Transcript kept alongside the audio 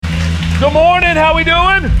Good morning. How we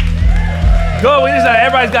doing? Good.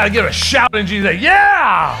 Everybody's got to give a shout in Jesus.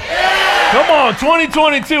 Yeah! Come on,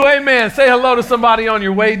 2022. Amen. Say hello to somebody on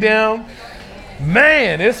your way down.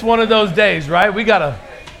 Man, it's one of those days, right? We got to,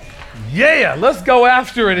 let's go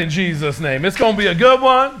after it in Jesus' name. It's going to be a good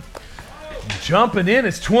one. Jumping in.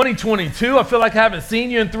 It's 2022. I feel like I haven't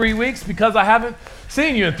seen you in 3 weeks because I haven't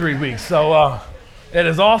seen you in 3 weeks. So it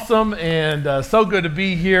is awesome and so good to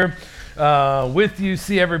be here with you,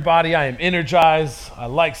 see everybody. I am energized. I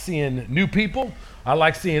like seeing new people. I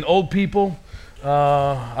like seeing old people.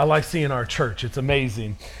 I like seeing our church. It's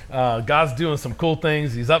amazing. God's doing some cool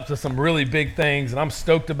things. He's up to some really big things, and I'm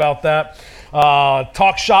stoked about that.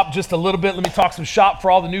 Talk shop just a little bit. Let me talk some shop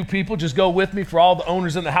for all the new people. Just go with me. For all the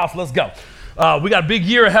owners in the house, let's go. We got a big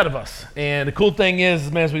year ahead of us, and the cool thing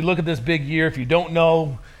is, man, as we look at this big year, if you don't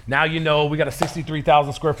know, now you know. We got a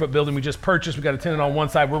 63,000 square foot building we just purchased. We got a tenant on one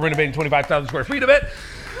side. We're renovating 25,000 square feet of it,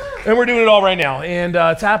 and we're doing it all right now. And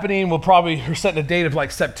it's happening. We're setting a date of like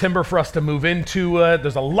September for us to move into it.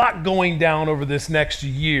 There's a lot going down over this next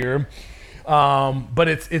year. But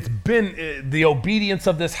it's been the obedience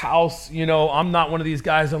of this house. You know, I'm not one of these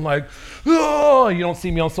guys. I'm like, oh, you don't see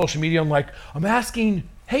me on social media. I'm like,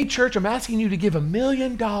 hey church, I'm asking you to give $1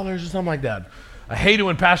 million or something like that. I hate it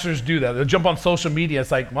when pastors do that. They'll jump on social media.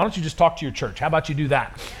 It's like, why don't you just talk to your church? How about you do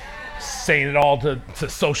that? Saying it all to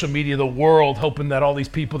social media, the world, hoping that all these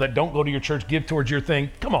people that don't go to your church give towards your thing.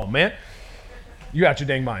 Come on, man. You're out your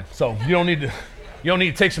dang mind. So you don't need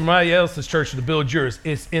to take somebody else's church to build yours.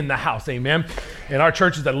 It's in the house, amen? And our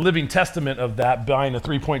church is a living testament of that, buying a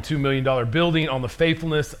 $3.2 million building on the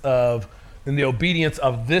faithfulness of and the obedience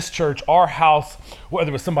of this church, our house, whether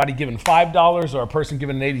it was somebody giving $5 or a person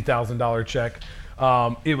giving an $80,000 check,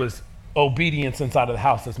 it was obedience inside of the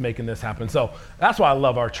house that's making this happen. So that's why I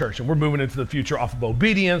love our church, and we're moving into the future off of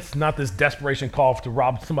obedience, not this desperation call to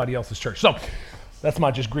rob somebody else's church. So that's my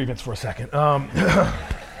just grievance for a second. But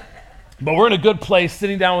we're in a good place,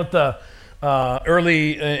 sitting down with the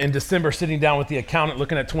early in December, sitting down with the accountant,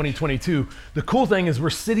 looking at 2022. The cool thing is we're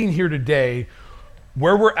sitting here today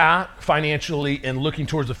where we're at financially and looking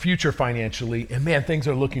towards the future financially, and man, things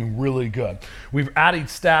are looking really good. We've added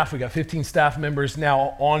staff. We got 15 staff members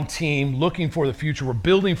now on team looking for the future. We're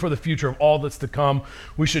building for the future of all that's to come.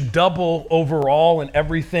 We should double overall in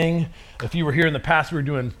everything. If you were here in the past, we were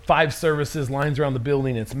doing 5 services, lines around the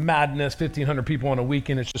building. It's madness, 1,500 people on a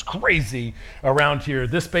weekend. It's just crazy around here.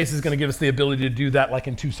 This space is going to give us the ability to do that like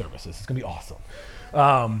in 2 services. It's going to be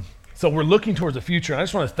awesome. So we're looking towards the future, and I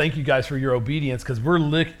just want to thank you guys for your obedience, because we're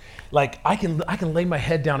I can lay my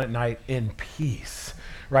head down at night in peace,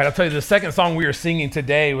 right? I'll tell you, the second song we were singing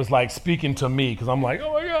today was like speaking to me, because I'm like,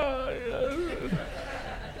 oh my God,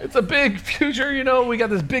 it's a big future, you know, we got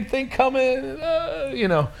this big thing coming, you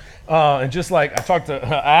know, and just like I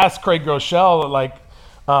asked Craig Groeschel, like,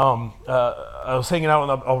 I was hanging out,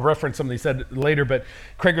 and I'll reference something he said later, but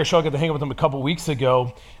Craig Groeschel got to hang out with him a couple weeks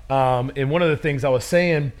ago, and one of the things I was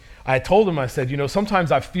saying, I told him, I said, you know,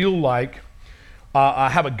 sometimes I feel like I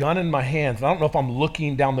have a gun in my hands, and I don't know if I'm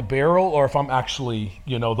looking down the barrel or if I'm actually,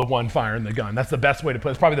 you know, the one firing the gun. That's the best way to put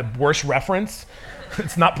it. It's probably the worst reference.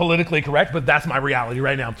 It's not politically correct, but that's my reality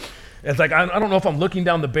right now. It's like, I don't know if I'm looking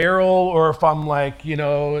down the barrel or if I'm like, you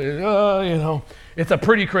know, it's a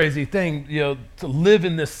pretty crazy thing, you know, to live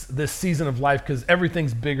in this season of life, because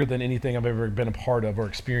everything's bigger than anything I've ever been a part of or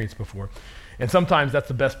experienced before. And sometimes that's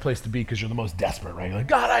the best place to be, because you're the most desperate, right? You're like,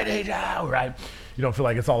 God, I need you, right? You don't feel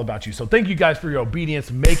like it's all about you. So thank you guys for your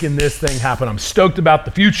obedience, making this thing happen. I'm stoked about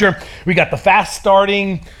the future. We got the fast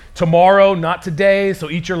starting tomorrow, not today.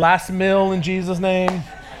 So eat your last meal in Jesus' name.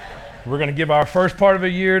 We're going to give our first part of a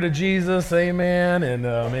year to Jesus, amen. And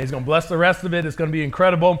man, he's going to bless the rest of it. It's going to be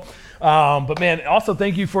incredible. But man, also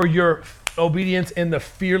thank you for your obedience in the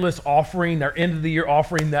fearless offering, our end of the year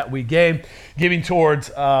offering that we giving towards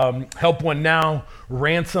Help One Now,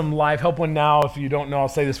 Ransom Life. Help One Now, if you don't know, I'll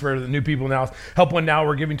say this for the new people now. Help One Now,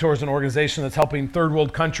 we're giving towards an organization that's helping third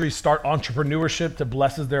world countries start entrepreneurship to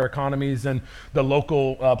blesses their economies and the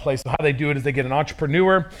local place. So how they do it is they get an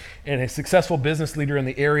entrepreneur and a successful business leader in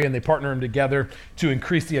the area, and they partner them together to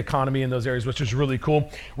increase the economy in those areas, which is really cool.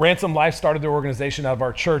 Ransom Life started their organization out of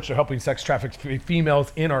our church. They're helping sex trafficked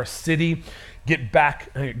females in our city get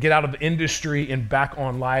out of the industry and back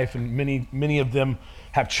on life, and many of them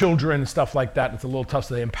have children and stuff like that. It's a little tough,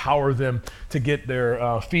 so they empower them to get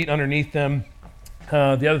their feet underneath them.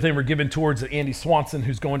 The other thing we're giving towards Andy Swanson,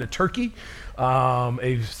 who's going to Turkey,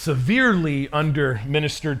 a severely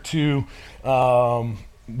under-ministered to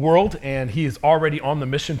world, and he is already on the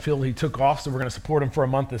mission field. He took off, so we're going to support him for a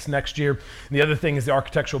month this next year. And the other thing is the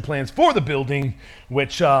architectural plans for the building,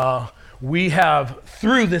 which we have,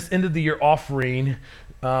 through this end of the year offering,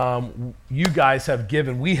 you guys have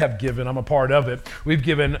given, we have given, I'm a part of it. We've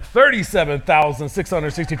given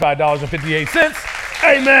 $37,665.58.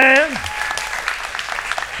 Amen.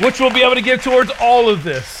 Which we'll be able to give towards all of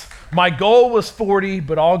this. My goal was 40,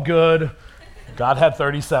 but all good. God had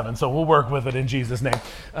 37, so we'll work with it in Jesus' name.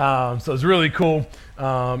 So it's really cool,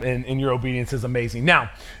 and your obedience is amazing. Now,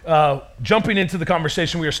 jumping into the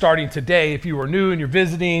conversation we are starting today, if you are new and you're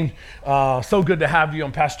visiting, so good to have you.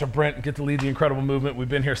 I'm Pastor Brent and get to lead the incredible movement. We've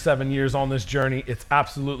been here 7 years on this journey. It's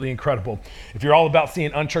absolutely incredible. If you're all about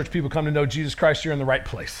seeing unchurched people come to know Jesus Christ, you're in the right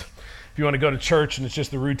place. If you want to go to church and it's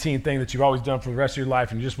just the routine thing that you've always done for the rest of your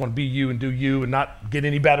life and you just want to be you and do you and not get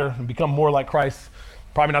any better and become more like Christ,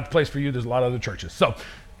 probably not the place for you. There's a lot of other churches. So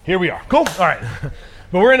here we are. Cool. All right.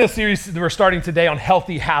 But we're in a series that we're starting today on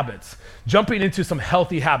healthy habits, jumping into some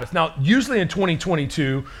healthy habits. Now, usually in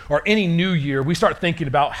 2022 or any new year, we start thinking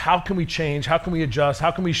about how can we change? How can we adjust?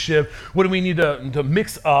 How can we shift? What do we need to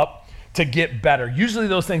mix up to get better? Usually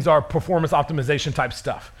those things are performance optimization type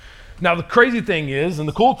stuff. Now, the crazy thing is, and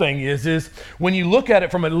the cool thing is when you look at it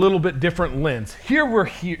from a little bit different lens. We're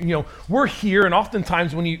here, and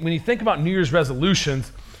oftentimes when you think about New Year's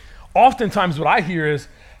resolutions, oftentimes what I hear is,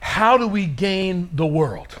 how do we gain the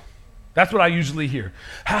world? That's what I usually hear.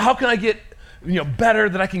 How can I get better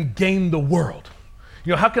that I can gain the world?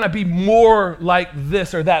 How can I be more like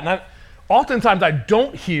this or that? And oftentimes I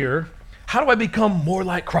don't hear, how do I become more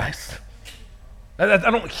like Christ? I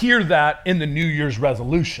don't hear that in the New Year's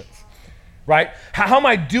resolutions. Right? How am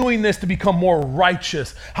I doing this to become more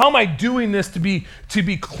righteous? How am I doing this to be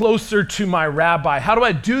closer to my rabbi? How do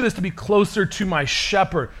I do this to be closer to my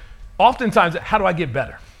shepherd? Oftentimes, how do I get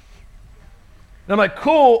better? And I'm like,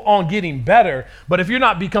 cool on getting better, but if you're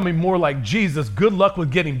not becoming more like Jesus, good luck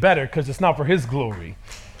with getting better because it's not for his glory.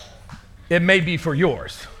 It may be for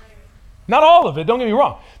yours. Not all of it, don't get me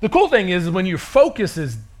wrong. The cool thing is when your focus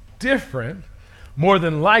is different, more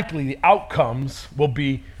than likely the outcomes will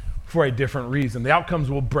be for a different reason. The outcomes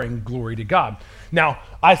will bring glory to God. Now,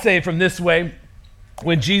 I say it from this way,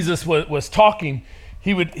 when Jesus was talking,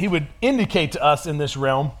 he would indicate to us in this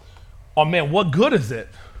realm, oh man, what good is it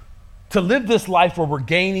to live this life where we're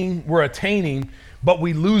gaining, we're attaining, but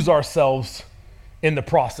we lose ourselves in the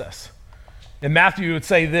process? And Matthew would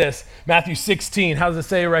say this, Matthew 16, how does it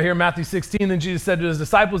say right here? Matthew 16, then Jesus said to his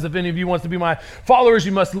disciples, if any of you wants to be my followers,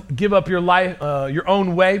 you must give up your life, your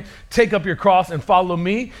own way, take up your cross and follow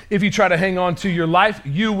me. If you try to hang on to your life,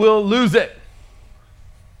 you will lose it.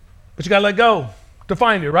 But you gotta let go to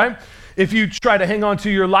find it, right? If you try to hang on to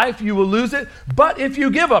your life, you will lose it. But if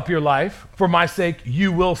you give up your life for my sake,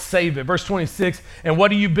 you will save it. Verse 26, and what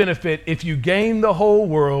do you benefit if you gain the whole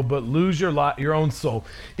world but lose your own soul?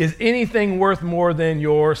 Is anything worth more than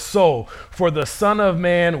your soul? For the Son of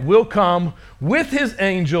Man will come with his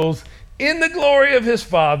angels in the glory of his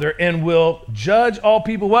Father and will judge all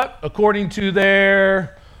people, what? According to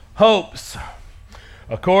their hopes,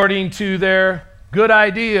 according to their good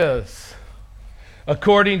ideas,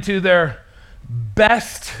 according to their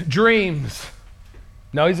best dreams.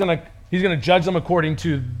 No, he's gonna judge them according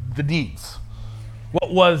to the deeds.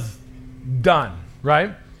 What was done,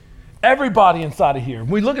 right? Everybody inside of here.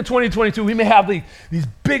 When we look at 2022, we may have these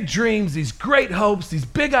big dreams, these great hopes, these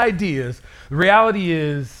big ideas. The reality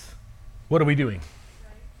is, what are we doing?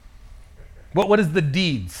 What is the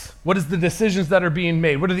deeds? What is the decisions that are being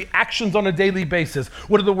made? What are the actions on a daily basis?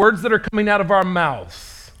 What are the words that are coming out of our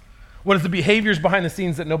mouths? What is the behaviors behind the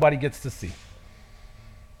scenes that nobody gets to see?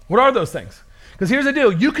 What are those things? Because here's the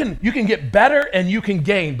deal, you can get better and you can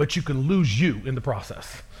gain, but you can lose you in the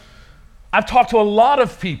process. I've talked to a lot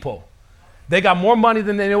of people. They got more money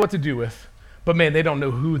than they know what to do with, but man, they don't know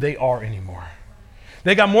who they are anymore.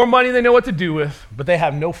 They got more money than they know what to do with, but they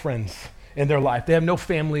have no friends in their life. They have no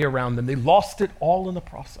family around them. They lost it all in the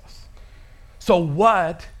process. So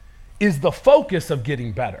what is the focus of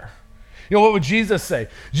getting better? What would Jesus say?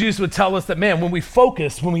 Jesus would tell us that, man, when we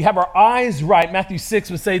focus, when we have our eyes right, Matthew 6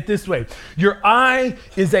 would say it this way, your eye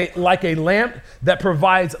is like a lamp that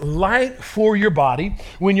provides light for your body.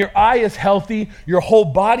 When your eye is healthy, your whole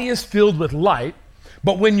body is filled with light.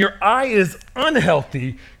 But when your eye is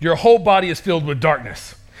unhealthy, your whole body is filled with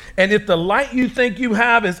darkness. And if the light you think you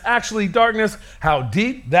have is actually darkness, how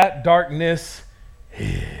deep that darkness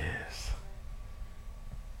is.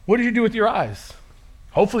 What did you do with your eyes?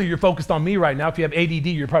 Hopefully you're focused on me right now. If you have ADD,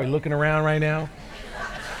 you're probably looking around right now.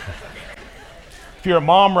 If you're a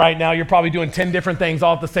mom right now, you're probably doing 10 different things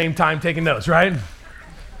all at the same time, taking notes, right?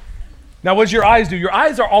 Now, what does your eyes do? Your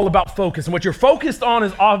eyes are all about focus. And what you're focused on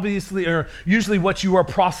is obviously or usually what you are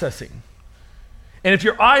processing. And if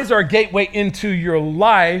your eyes are a gateway into your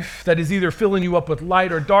life that is either filling you up with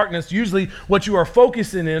light or darkness, usually what you are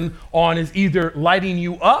focusing in on is either lighting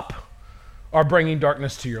you up or bringing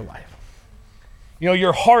darkness to your life. You know,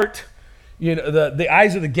 your heart, you know, the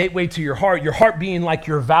eyes are the gateway to your heart being like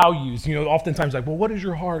your values. You know, oftentimes like, well, what is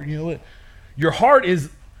your heart? You know, your heart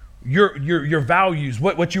is your values,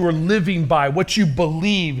 what you are living by, what you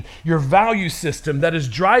believe, your value system that is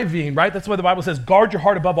driving, right? That's why the Bible says, guard your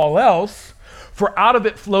heart above all else, for out of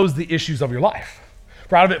it flows the issues of your life.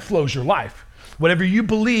 For out of it flows your life. Whatever you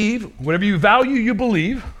believe, whatever you value, you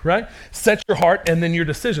believe, right? Set your heart, and then your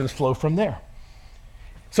decisions flow from there.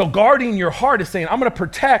 So guarding your heart is saying, I'm going to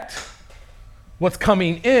protect what's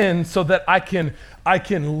coming in so that I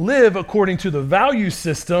can live according to the value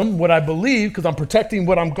system, what I believe, because I'm protecting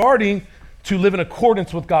what I'm guarding, to live in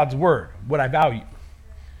accordance with God's word, what I value,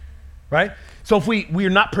 right? So if we are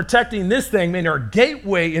not protecting this thing, man, our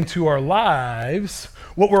gateway into our lives,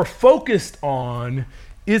 what we're focused on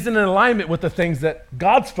isn't in alignment with the things that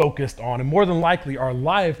God's focused on, and more than likely our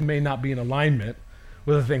life may not be in alignment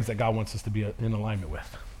with the things that God wants us to be in alignment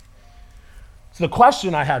with. So the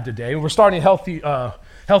question I have today, we're starting healthy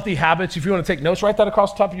habits. If you want to take notes, write that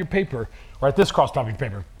across the top of your paper. Write this across the top of your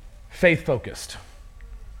paper. Faith-focused.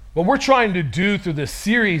 What we're trying to do through this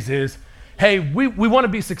series is, hey, we want to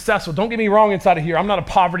be successful. Don't get me wrong inside of here. I'm not a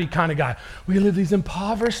poverty kind of guy. We live these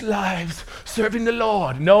impoverished lives serving the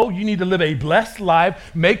Lord. No, you need to live a blessed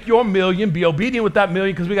life, make your million, be obedient with that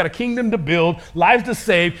million, because we got a kingdom to build, lives to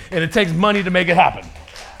save, and it takes money to make it happen.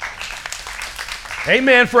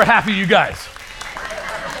 Amen for half of you guys.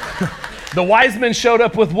 The wise men showed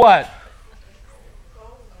up with what?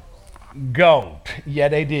 Gold. Yeah,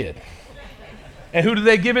 they did. And who did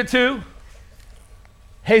they give it to?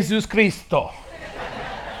 Jesus Cristo.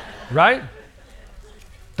 Right?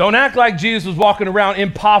 Don't act like Jesus was walking around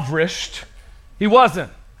impoverished. He wasn't.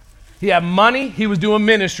 He had money. He was doing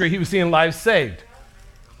ministry. He was seeing lives saved.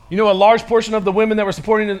 You know, a large portion of the women that were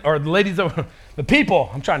supporting it, or the ladies, the people,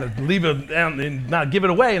 I'm trying to leave it and not give it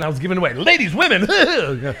away, and I was giving it away. Ladies, women.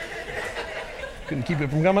 Couldn't keep it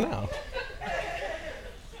from coming out.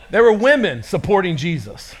 There were women supporting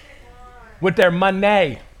Jesus with their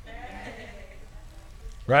money.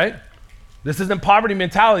 Right? This isn't poverty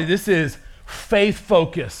mentality. This is faith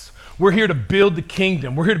focus. We're here to build the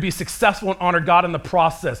kingdom. We're here to be successful and honor God in the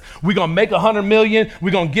process. We're going to make 100 million.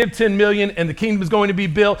 We're going to give 10 million, and the kingdom is going to be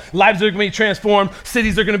built. Lives are going to be transformed.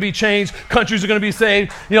 Cities are going to be changed. Countries are going to be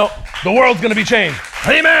saved. You know, the world's going to be changed.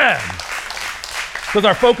 Amen. Because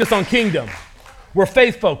our focus on kingdom. We're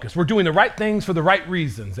faith focused. We're doing the right things for the right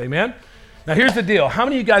reasons. Amen. Now here's the deal. How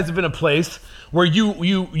many of you guys have been in a place where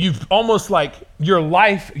you've almost like your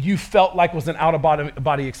life you felt like was an out of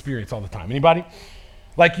body experience all the time? Anybody?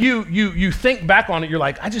 Like you think back on it, you're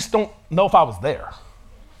like, I just don't know if I was there.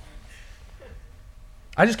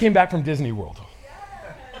 I just came back from Disney World.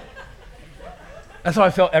 That's how I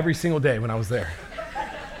felt every single day when I was there.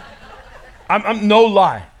 I'm no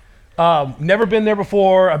lie. Never been there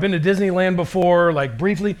before. I've been to Disneyland before, like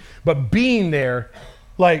briefly, but being there,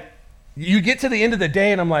 like you get to the end of the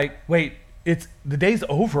day and I'm like, wait, the day's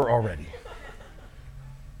over already.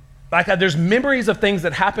 Like there's memories of things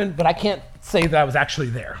that happened, but I can't say that I was actually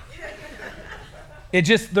there.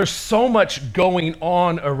 There's so much going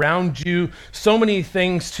on around you, so many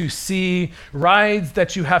things to see, rides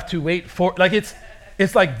that you have to wait for. Like it's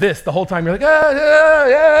like this the whole time. You're like,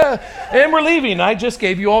 yeah, and we're leaving. I just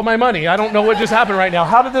gave you all my money. I don't know what just happened right now.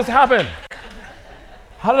 How did this happen?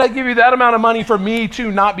 How did I give you that amount of money for me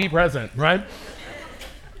to not be present, right?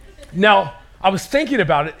 Now, I was thinking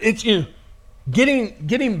about it. It's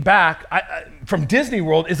getting back from Disney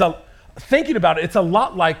World thinking about it, it's a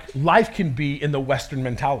lot like life can be in the Western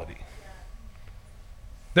mentality.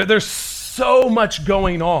 There's so much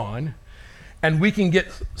going on, and we can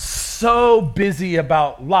get so busy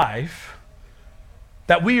about life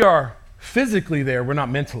that we are physically there, we're not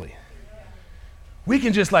mentally. We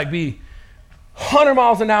can just like be 100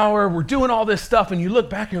 miles an hour, we're doing all this stuff, and you look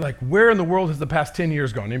back and you're like, where in the world has the past 10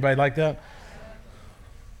 years gone? Anybody like that?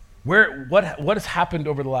 What has happened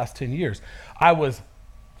over the last 10 years? I was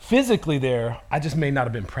physically there, I just may not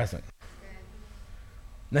have been present.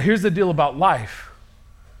 Now here's the deal about life.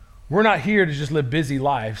 We're not here to just live busy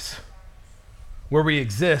lives where we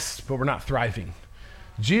exist, but we're not thriving.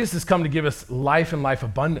 Jesus has come to give us life and life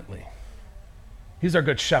abundantly. He's our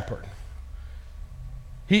good shepherd.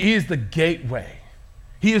 He is the gateway.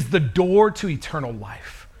 He is the door to eternal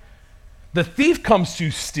life. The thief comes to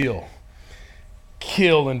steal,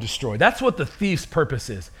 kill, and destroy. That's what the thief's purpose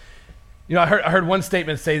is. You know, I heard one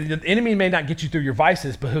statement say, the enemy may not get you through your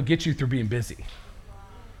vices, but he'll get you through being busy.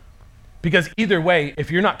 Because either way,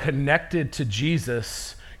 if you're not connected to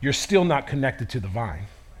Jesus, you're still not connected to the vine.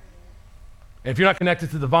 And if you're not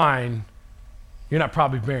connected to the vine, you're not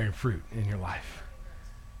probably bearing fruit in your life.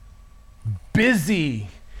 Busy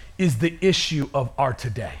is the issue of our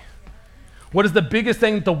today. What is the biggest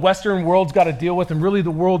thing that the Western world's got to deal with, and really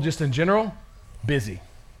the world just in general? Busy.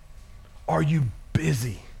 Are you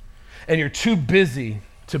busy? And you're too busy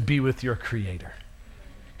to be with your Creator.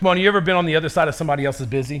 Come on, you ever been on the other side of somebody else's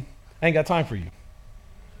busy? I ain't got time for you.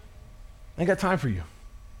 I ain't got time for you.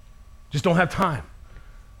 Just don't have time,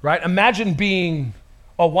 right? Imagine being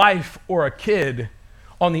a wife or a kid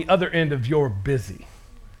on the other end of your busy.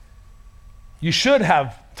 You should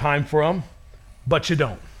have time for them, but you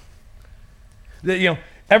don't.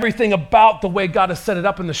 Everything about the way God has set it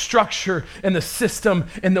up and the structure and the system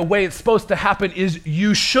and the way it's supposed to happen is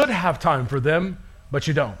you should have time for them, but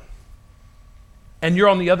you don't. And you're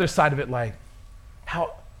on the other side of it like,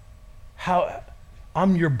 how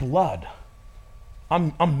I'm your blood.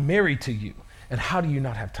 I'm married to you. And how do you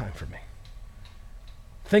not have time for me?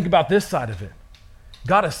 Think about this side of it.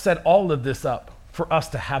 God has set all of this up for us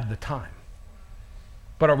to have the time.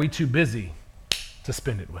 But are we too busy to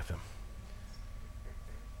spend it with him?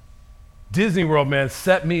 Disney World, man,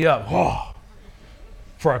 set me up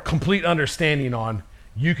for a complete understanding on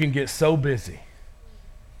you can get so busy,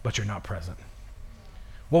 but you're not present.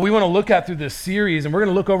 What we want to look at through this series, and we're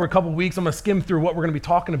going to look over a couple weeks, I'm going to skim through what we're going to be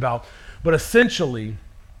talking about, but essentially,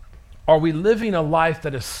 are we living a life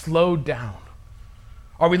that is slowed down?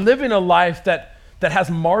 Are we living a life that has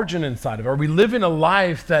margin inside of it? Are we living a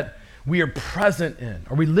life that we are present in?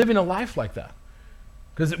 Are we living a life like that?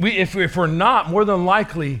 Because if we're not, more than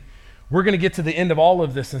likely, we're going to get to the end of all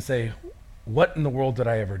of this and say, what in the world did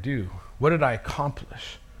I ever do? What did I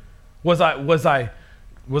accomplish? Was I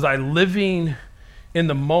living in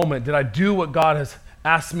the moment? Did I do what God has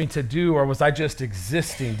asked me to do, or was I just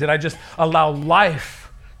existing? Did I just allow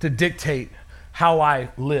life to dictate how I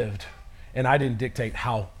lived, and I didn't dictate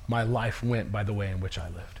how my life went by the way in which I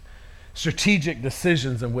lived? Strategic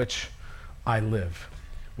decisions in which I live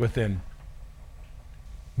within.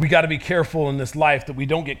 We got to be careful in this life that we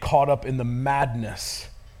don't get caught up in the madness,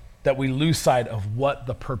 that we lose sight of what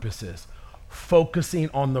the purpose is. Focusing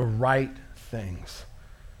on the right things.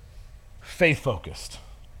 Faith focused.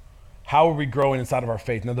 How are we growing inside of our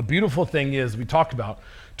faith? Now, the beautiful thing is, we talked about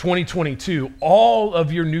 2022, all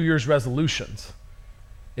of your New Year's resolutions.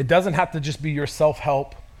 It doesn't have to just be your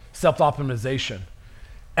self-help, self-optimization.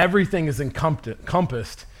 Everything is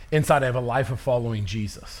encompassed inside of a life of following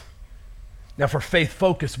Jesus. Now, for faith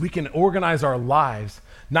focus, we can organize our lives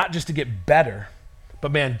not just to get better,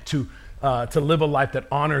 but man, to live a life that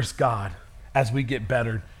honors God as we get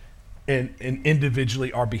better in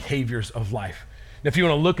individually our behaviors of life. Now, if you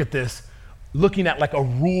want to look at this, looking at like a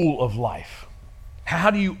rule of life,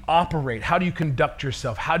 how do you operate? How do you conduct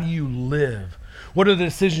yourself? How do you live? What are the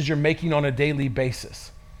decisions you're making on a daily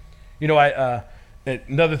basis?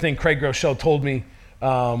 Another thing Craig Groeschel told me,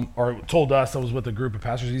 or told us, I was with a group of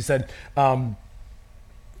pastors, he said,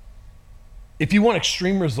 if you want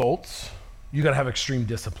extreme results, you got to have extreme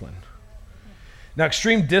discipline. Now,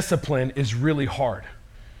 extreme discipline is really hard.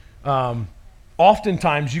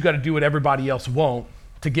 Oftentimes, you got to do what everybody else won't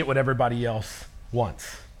to get what everybody else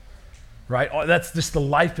wants, right? That's just the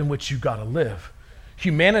life in which you got to live.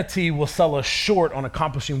 Humanity will sell us short on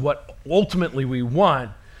accomplishing what ultimately we want,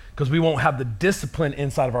 because we won't have the discipline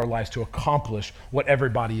inside of our lives to accomplish what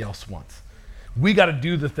everybody else wants. We got to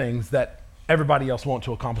do the things that everybody else wants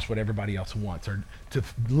to accomplish what everybody else wants, or to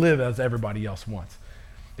live as everybody else wants.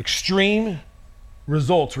 Extreme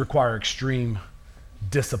results require extreme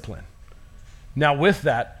discipline. Now, with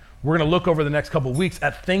that, we're going to look over the next couple of weeks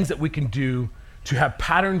at things that we can do to have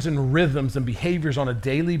patterns and rhythms and behaviors on a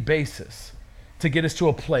daily basis to get us to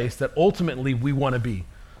a place that ultimately we want to be.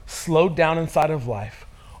 Slowed down inside of life,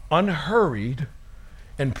 unhurried,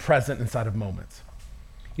 and present inside of moments.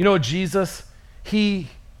 You know, Jesus, I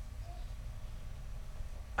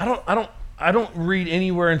don't read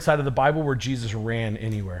anywhere inside of the Bible where Jesus ran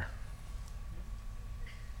anywhere.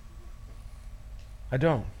 I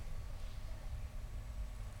don't.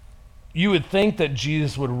 You would think that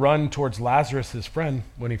Jesus would run towards Lazarus, his friend,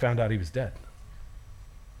 when he found out he was dead.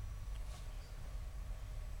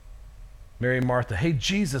 Mary and Martha, hey,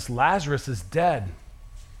 Jesus, Lazarus is dead.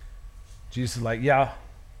 Jesus is like, yeah,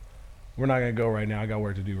 we're not going to go right now. I got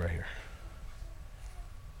work to do right here.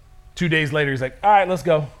 2 days later, he's like, all right, let's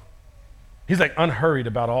go. He's like unhurried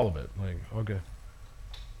about all of it. Like, okay.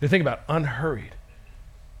 You think about unhurried.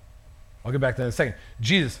 I'll get back to that in a second.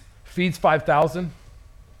 Jesus feeds 5,000,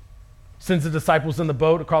 sends the disciples in the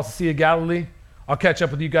boat across the Sea of Galilee. I'll catch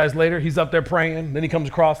up with you guys later. He's up there praying. Then he comes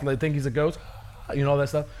across and they think he's a ghost. You know, all that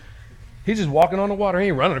stuff. He's just walking on the water. He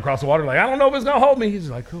ain't running across the water like, I don't know if it's going to hold me. He's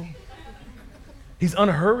just like, cool. He's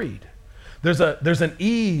unhurried. There's an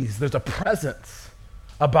ease. There's a presence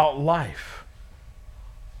about life.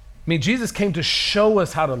 I mean, Jesus came to show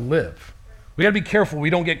us how to live. We got to be careful.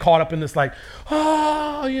 We don't get caught up in this like,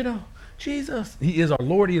 oh, you know, Jesus. He is our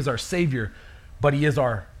Lord. He is our Savior. But he is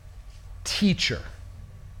our teacher.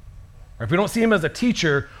 Or if we don't see him as a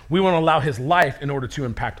teacher, we want to allow his life in order to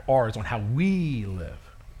impact ours on how we live.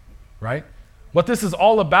 Right? What this is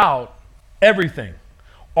all about, everything.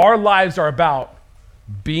 Our lives are about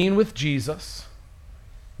being with Jesus,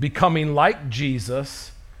 becoming like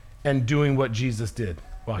Jesus, and doing what Jesus did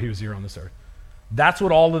while he was here on this earth. That's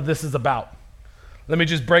what all of this is about. Let me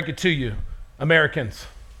just break it to you, Americans,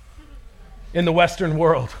 in the Western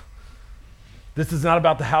world. This is not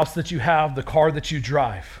about the house that you have, the car that you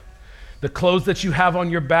drive, the clothes that you have on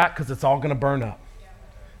your back, because it's all going to burn up.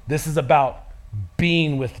 This is about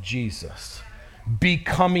being with Jesus,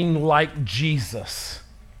 becoming like Jesus.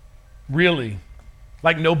 Really,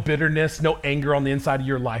 like no bitterness, no anger on the inside of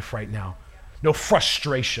your life right now, no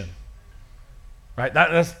frustration, right?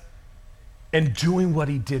 And doing what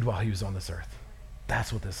he did while he was on this earth.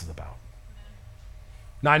 That's what this is about.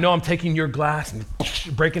 Now, I know I'm taking your glass and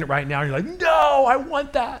breaking it right now. And you're like, no, I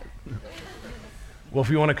want that. Well, if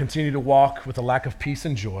you want to continue to walk with a lack of peace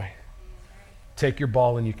and joy, take your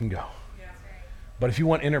ball and you can go. But if you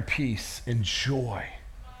want inner peace and joy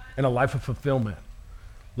and a life of fulfillment,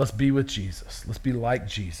 let's be with Jesus. Let's be like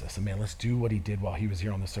Jesus. And man, let's do what he did while he was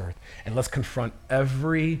here on this earth. And let's confront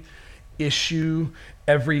every issue,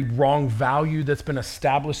 every wrong value that's been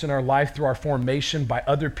established in our life through our formation by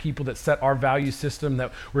other people that set our value system,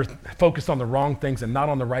 that we're focused on the wrong things and not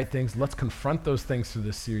on the right things. Let's confront those things through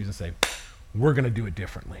this series and say, we're going to do it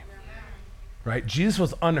differently. Right? Jesus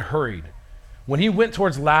was unhurried. When he went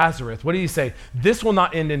towards Lazarus, what did he say? This will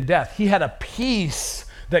not end in death. He had a peace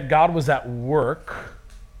that God was at work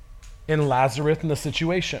in Lazarus and the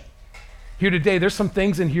situation. Here today, there's some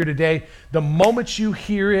things in here today, the moment you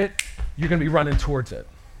hear it, you're going to be running towards it.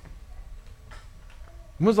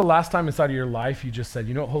 When was the last time inside of your life you just said,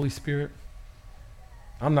 you know what, Holy Spirit,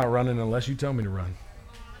 I'm not running unless you tell me to run.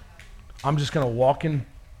 I'm just going to walk in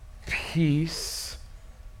peace,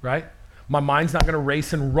 right? My mind's not going to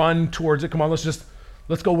race and run towards it. Come on,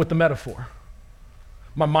 let's go with the metaphor.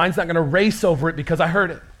 My mind's not going to race over it because I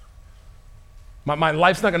heard it. My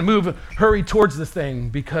life's not going to move, hurry towards this thing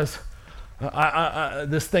because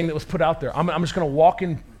this thing that was put out there. I'm just going to walk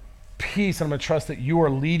in peace, and I'm going to trust that you are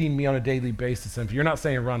leading me on a daily basis. And if you're not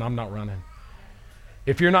saying run, I'm not running.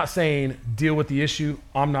 If you're not saying deal with the issue,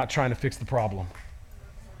 I'm not trying to fix the problem.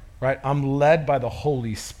 Right? I'm led by the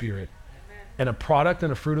Holy Spirit. And a product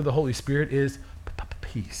and a fruit of the Holy Spirit is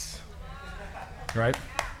peace. Right?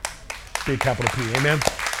 Big capital P. Amen?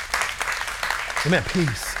 Amen.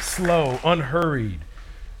 Peace. Slow, unhurried,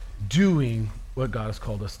 doing what God has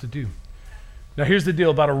called us to do. Now, here's the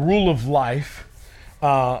deal about a rule of life.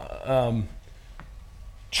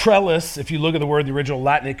 Trellis, if you look at the word in the original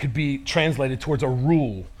Latin, it could be translated towards a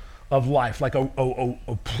rule of life, like a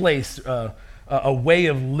place, a way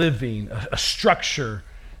of living, a structure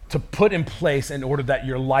to put in place in order that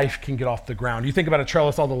your life can get off the ground. You think about a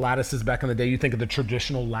trellis, all the lattices back in the day, you think of the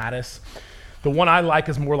traditional lattice. The one I like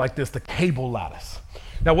is more like this, the cable lattice.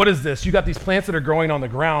 Now, what is this? You got these plants that are growing on the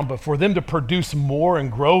ground, but for them to produce more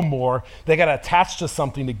and grow more, they got to attach to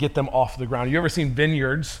something to get them off the ground. You ever seen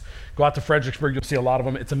vineyards? Go out to Fredericksburg, you'll see a lot of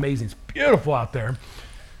them. It's amazing. It's beautiful out there.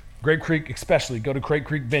 Grape Creek especially. Go to Grape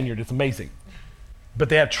Creek Vineyard. It's amazing. But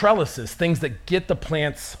they have trellises, things that get the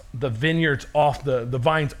plants, the vineyards off, the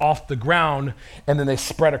vines off the ground, and then they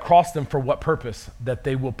spread across them for what purpose? That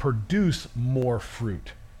they will produce more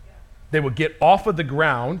fruit. They will get off of the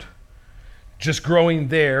ground, just growing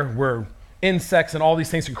there where insects and all these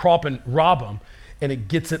things can crawl up and rob them, and it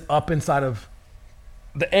gets it up inside of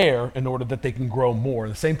the air in order that they can grow more.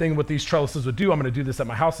 The same thing what these trellises would do. I'm going to do this at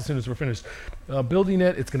my house as soon as we're finished building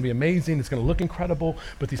it. It's going to be amazing. It's going to look incredible,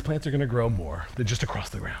 but these plants are going to grow more than just across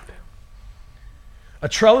the ground. A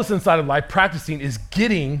trellis inside of life practicing is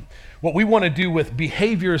getting what we want to do with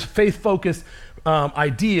behaviors, faith-focused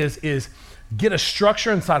ideas is get a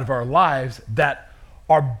structure inside of our lives that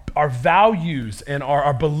our values and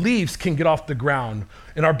our beliefs can get off the ground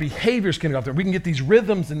and our behaviors can get off there. We can get these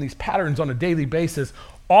rhythms and these patterns on a daily basis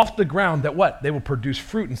off the ground that what? They will produce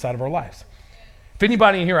fruit inside of our lives. If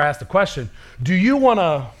anybody in here, I asked the question, do you want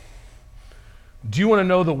to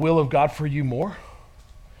know the will of God for you more?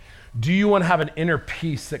 Do you want to have an inner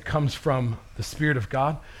peace that comes from the Spirit of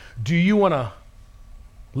God? Do you want to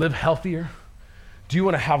live healthier? Do you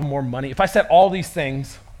want to have more money? If I said all these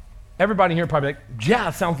things, everybody here probably like, yeah,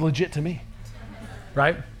 it sounds legit to me,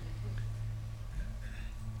 right?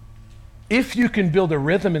 If you can build a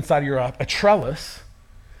rhythm inside of your a trellis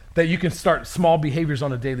that you can start small behaviors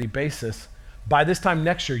on a daily basis, by this time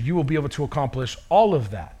next year, you will be able to accomplish all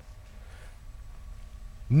of that.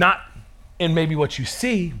 Not in maybe what you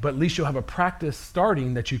see, but at least you'll have a practice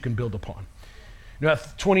starting that you can build upon. You know,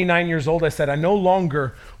 at 29 years old, I said, I no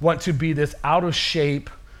longer want to be this out of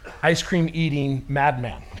shape, ice cream eating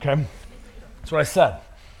madman, okay? That's what I said.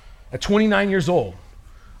 At 29 years old,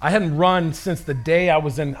 I hadn't run since the day I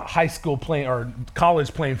was in high school playing or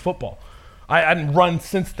college playing football. I hadn't run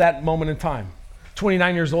since that moment in time.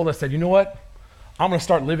 29 years old, I said, you know what? I'm gonna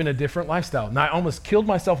start living a different lifestyle. Now, I almost killed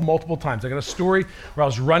myself multiple times. I got a story where I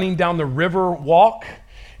was running down the river walk,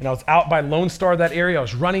 and I was out by Lone Star, that area. I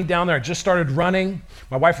was running down there. I just started running.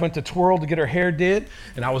 My wife went to twirl to get her hair did,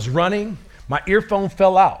 and I was running. My earphone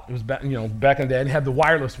fell out. It was back, back in the day, I had the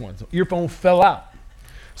wireless ones. The earphone fell out.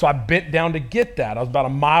 So I bent down to get that. I was about a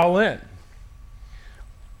mile in.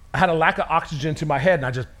 I had a lack of oxygen to my head, and I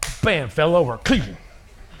just, bam, fell over.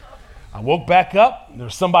 I woke back up. There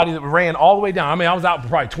was somebody that ran all the way down. I mean, I was out for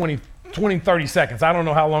probably 20, 30 seconds. I don't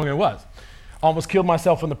know how long it was. Almost killed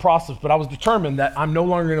myself in the process, but I was determined that I'm no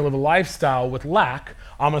longer gonna live a lifestyle with lack.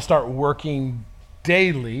 I'm gonna start working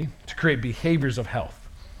daily to create behaviors of health,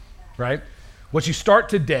 right? What you start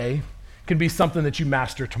today can be something that you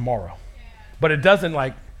master tomorrow. But it doesn't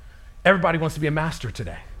everybody wants to be a master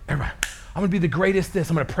today. Everybody, I'm gonna be the greatest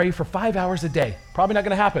this. I'm gonna pray for 5 hours a day. Probably not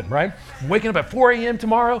gonna happen, right? I'm waking up at 4 a.m.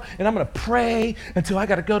 tomorrow and I'm gonna pray until I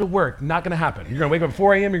gotta go to work. Not gonna happen. You're gonna wake up at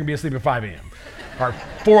 4 a.m., you're gonna be asleep at 5 a.m. Or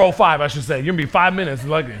 4:05, I should say. You're gonna be 5 minutes.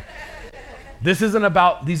 This isn't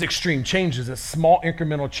about these extreme changes. It's small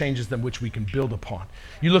incremental changes in which we can build upon.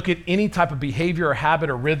 You look at any type of behavior or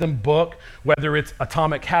habit or rhythm book, whether it's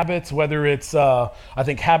Atomic Habits, whether it's, I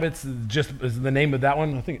think Habits just is the name of that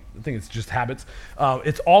one. I think it's just Habits.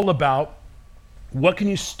 It's all about what can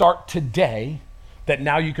you start today that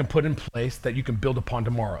now you can put in place that you can build upon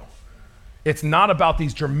tomorrow. It's not about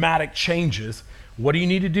these dramatic changes. What do you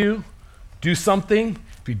need to do? Do something.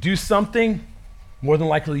 If you do something, more than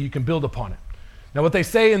likely you can build upon it. Now, what they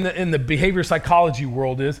say in the behavior psychology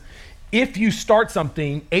world is, if you start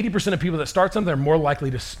something, 80% of people that start something are more likely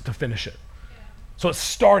to finish it. So it's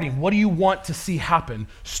starting. What do you want to see happen?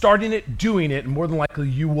 Starting it, doing it, and more than likely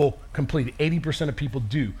you will complete it. 80% of people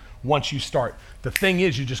do once you start. The thing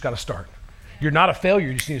is, you just got to start. You're not a failure.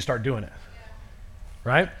 You just need to start doing it,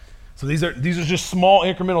 right? So these are just small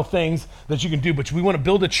incremental things that you can do, but we want to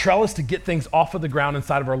build a trellis to get things off of the ground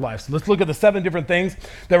inside of our lives. So let's look at the 7 different things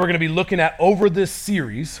that we're going to be looking at over this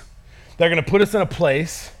series that are going to put us in a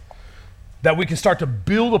place that we can start to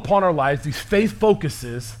build upon our lives, these faith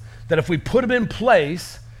focuses, that if we put them in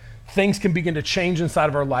place, things can begin to change inside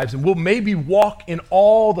of our lives, and we'll maybe walk in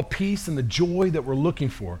all the peace and the joy that we're looking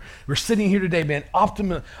for. We're sitting here today, man,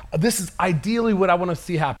 this is ideally what I want to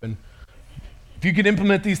see happen. If you could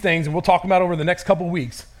implement these things, and we'll talk about over the next couple of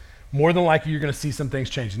weeks, more than likely you're going to see some things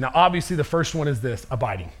changing. Now, obviously, the first one is this: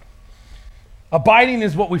 abiding. Abiding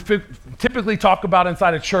is what we typically talk about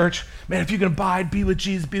inside a church. Man, if you can abide, be with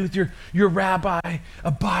Jesus, be with your rabbi,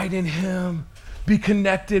 abide in him, be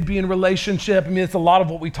connected, be in relationship. I mean, it's a lot of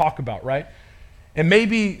what we talk about, right? And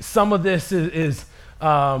maybe some of this is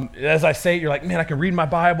as I say it, you're like, man, I can read my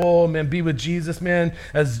Bible, man, be with Jesus, man.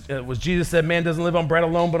 As Jesus said, man doesn't live on bread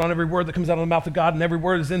alone, but on every word that comes out of the mouth of God, and every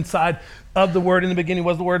word is inside of the word. In the beginning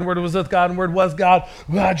was the word, and the word was with God, and the word was God.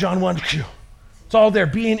 John 1. It's all there.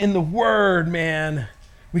 Being in the word, man,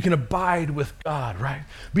 we can abide with God, right?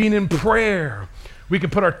 Being in prayer, we can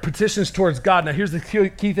put our petitions towards God. Now, here's the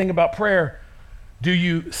key thing about prayer. Do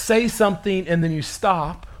you say something and then you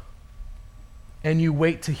stop and you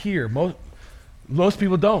wait to hear? Most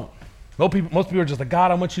people don't. Most people are just like,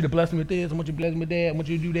 God, I want you to bless me with this. I want you to bless me with that. I want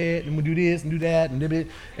you to do that. And we'll do this and do that. And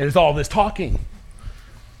it's all this talking.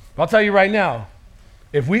 I'll tell you right now,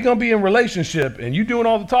 if we're going to be in relationship and you doing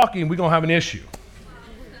all the talking, we're going to have an issue.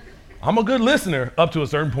 I'm a good listener up to a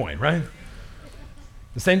certain point, right?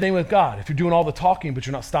 The same thing with God. If you're doing all the talking, but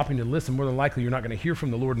you're not stopping to listen, more than likely you're not going to hear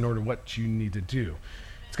from the Lord in order what you need to do.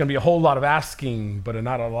 It's going to be a whole lot of asking, but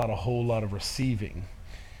not a whole lot of receiving.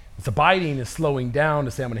 It's abiding is slowing down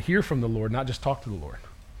to say, I'm going to hear from the Lord, not just talk to the Lord.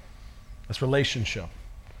 That's relationship.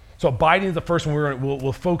 So abiding is the first one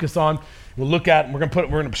we'll focus on. We'll look at, we're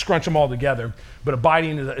going to scrunch them all together, but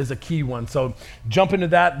abiding is a key one. So jump into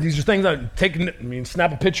that. These are things that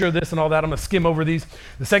snap a picture of this and all that. I'm going to skim over these.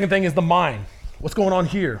 The second thing is the mind. What's going on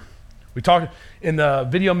here? We talked in the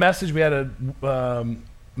video message, we had a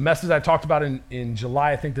message I talked about in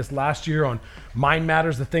July, I think this last year, on Mind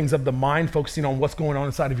Matters, the things of the mind, focusing on what's going on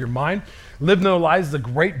inside of your mind. Live No Lies is a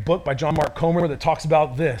great book by John Mark Comer that talks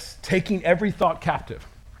about this, taking every thought captive.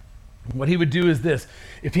 What he would do is this: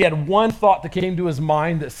 if he had one thought that came to his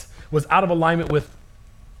mind that was out of alignment with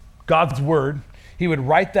God's word, he would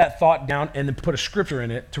write that thought down and then put a scripture in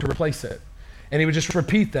it to replace it. And he would just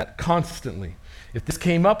repeat that constantly. If this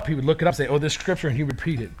came up, he would look it up and say, oh, this scripture, and he would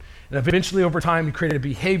repeat it. And eventually over time, he created a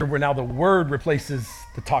behavior where now the word replaces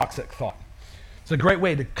the toxic thought. It's a great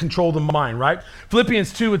way to control the mind, right?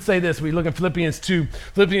 Philippians 2 would say this. We look at Philippians 2.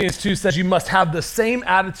 Philippians 2 says you must have the same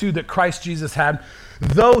attitude that Christ Jesus had.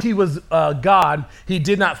 Though he was God, he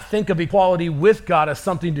did not think of equality with God as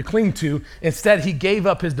something to cling to. Instead, he gave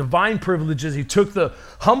up his divine privileges. He took the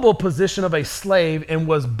humble position of a slave and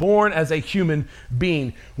was born as a human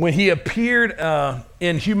being. When he appeared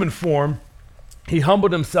in human form, he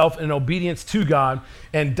humbled himself in obedience to God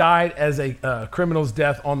and died as a criminal's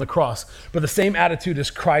death on the cross. But the same attitude as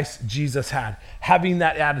Christ Jesus had. Having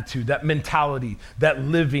that attitude, that mentality, that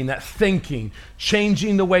living, that thinking,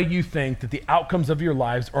 changing the way you think, that the outcomes of your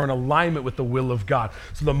lives are in alignment with the will of God.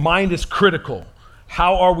 So the mind is critical.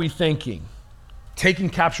 How are we thinking? Taking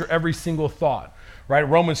capture every single thought, right?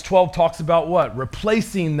 Romans 12 talks about what?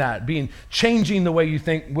 Replacing that, changing the way you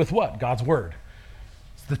think with what? God's word.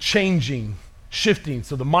 It's the changing, shifting.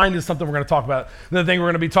 So the mind is something we're going to talk about. Another thing we're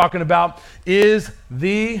going to be talking about is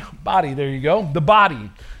the body. There you go, the body.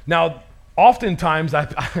 Now, oftentimes,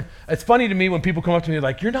 it's funny to me when people come up to me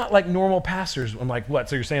like, you're not like normal pastors. I'm like, what?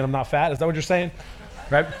 So you're saying I'm not fat? Is that what you're saying?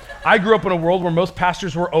 Right? I grew up in a world where most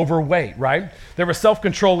pastors were overweight, right? There was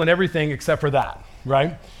self-control in everything except for that,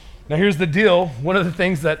 right? Now here's the deal. One of the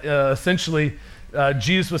things that essentially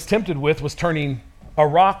Jesus was tempted with was turning a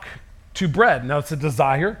rock to bread. Now it's a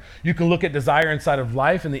desire. You can look at desire inside of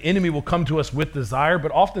life, and the enemy will come to us with desire,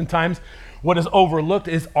 but oftentimes what is overlooked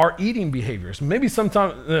is our eating behaviors. Maybe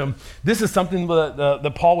sometimes this is something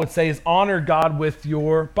that Paul would say is honor God with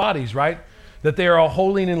your bodies, right? That they are a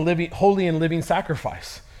holy and living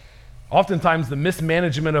sacrifice. Oftentimes the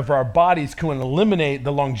mismanagement of our bodies can eliminate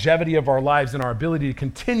the longevity of our lives and our ability to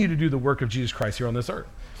continue to do the work of Jesus Christ here on this earth.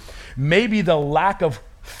 Maybe the lack of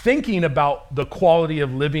thinking about the quality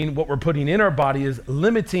of living, what we're putting in our body, is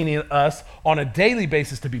limiting us on a daily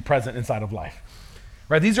basis to be present inside of life.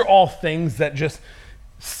 Right? These are all things that just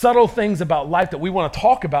subtle things about life that we want to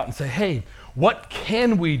talk about and say, hey, what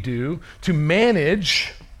can we do to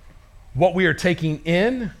manage what we are taking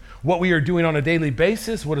in, what we are doing on a daily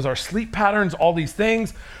basis? What is our sleep patterns? All these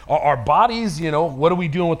things, our bodies, what are we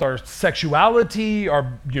doing with our sexuality?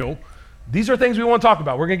 These are things we want to talk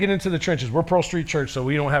about. We're going to get into the trenches. We're Pearl Street Church, so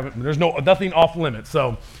we don't have, there's nothing off limits.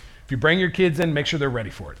 So if you bring your kids in, make sure they're ready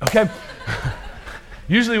for it, okay?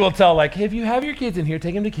 Usually we'll tell hey, if you have your kids in here,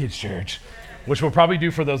 take them to kids' church, which we'll probably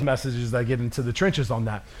do for those messages that get into the trenches on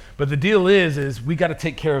that. But the deal is we got to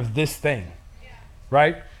take care of this thing,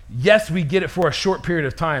 right? Yes, we get it for a short period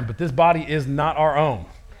of time, but this body is not our own.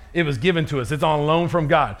 It was given to us. It's on loan from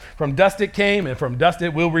God. From dust it came, and from dust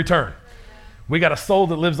it will return. We got a soul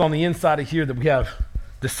that lives on the inside of here that we have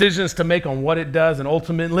decisions to make on what it does, and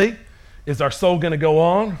ultimately, is our soul going to go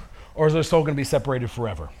on, or is our soul going to be separated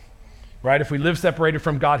forever? Right? If we live separated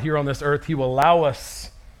from God here on this earth, he will allow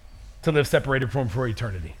us to live separated from him for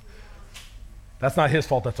eternity. That's not his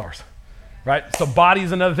fault, that's ours. Right? So body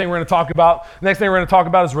is another thing we're going to talk about. Next thing we're going to talk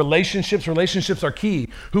about is relationships. Relationships are key.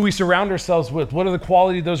 Who we surround ourselves with. What are the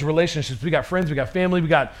quality of those relationships? We got friends, we got family, we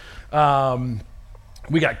got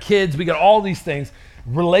kids, we got all these things,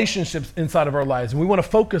 relationships inside of our lives. And we want to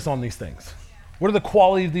focus on these things. What are the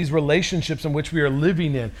quality of these relationships in which we are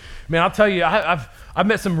living in? Man, I'll tell you, I've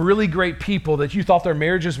met some really great people that you thought their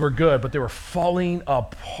marriages were good, but they were falling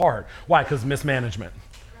apart. Why? Because mismanagement.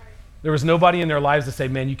 There was nobody in their lives to say,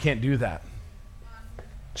 man, you can't do that.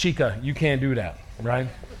 Chica, you can't do that, right?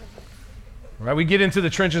 Right? We get into the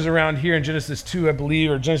trenches around here in Genesis 2, I believe,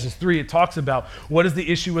 or Genesis 3. It talks about what is the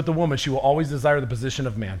issue with the woman. She will always desire the position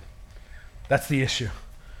of man. That's the issue.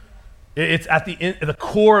 It's at the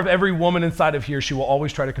core of every woman inside of here. She will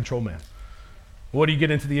always try to control man. What do you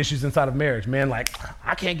get into the issues inside of marriage? Man,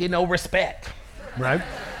 I can't get no respect, right?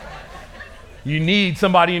 You need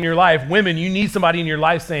somebody in your life. Women, you need somebody in your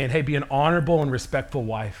life saying, hey, be an honorable and respectful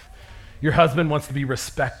wife. Your husband wants to be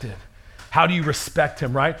respected. How do you respect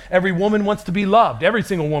him, right? Every woman wants to be loved. Every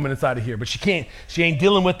single woman inside of here, but she ain't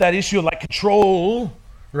dealing with that issue of control,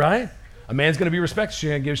 right? A man's going to be respected. She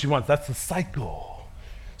ain't give what she wants. That's the cycle.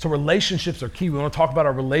 So relationships are key. We want to talk about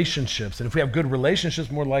our relationships. And if we have good relationships,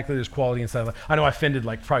 more likely there's quality inside of life. I know I offended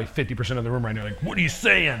probably 50% of the room right now. What are you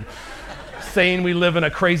saying? saying we live in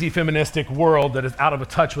a crazy feministic world that is out of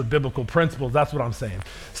touch with biblical principles. That's what I'm saying.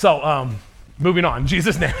 So, moving on, in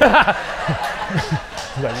Jesus' name.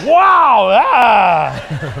 Like, wow!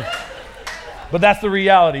 But that's the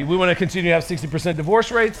reality. We want to continue to have 60%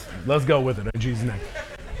 divorce rates. Let's go with it in Jesus' name.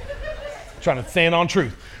 Trying to stand on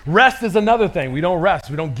truth. Rest is another thing. We don't rest.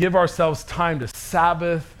 We don't give ourselves time to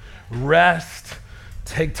Sabbath, rest,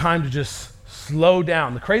 take time to just slow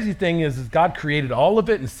down. The crazy thing is God created all of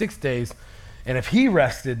it in 6 days, and if he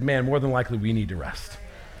rested, man, more than likely we need to rest,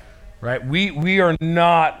 right? We are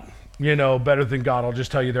not, better than God. I'll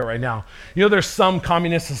just tell you that right now. There's some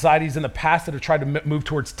communist societies in the past that have tried to move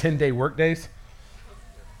towards 10-day work days.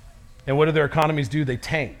 And what did their economies do? They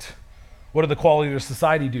tanked. What did the quality of their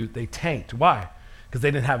society do? They tanked. Why? Because they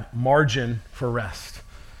didn't have margin for rest.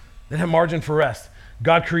 They didn't have margin for rest.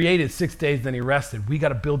 God created 6 days, then he rested. We got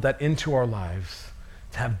to build that into our lives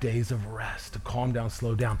to have days of rest, to calm down,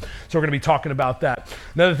 slow down. So we're going to be talking about that.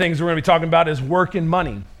 Another things we're going to be talking about is work and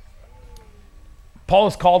money. Paul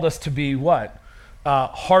has called us to be what?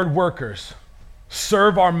 Hard workers.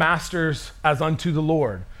 Serve our masters as unto the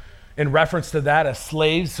Lord. In reference to that, as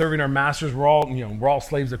slaves serving our masters, we're all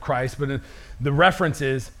slaves of Christ, but the reference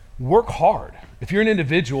is work hard. If you're an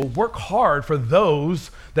individual, work hard for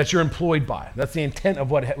those that you're employed by. That's the intent of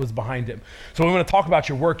what was behind it. So we want to talk about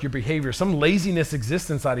your work, your behavior. Some laziness exists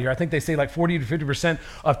inside of here. I think they say like 40 to 50%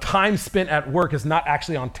 of time spent at work is not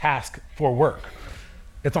actually on task for work.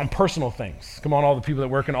 It's on personal things. Come on, all the people that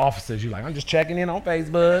work in offices, you're like, I'm just checking in on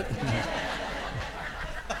Facebook.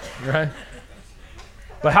 Right?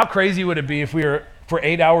 But how crazy would it be if for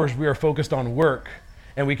 8 hours, we are focused on work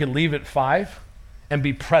and we could leave at 5 and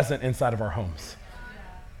be present inside of our homes,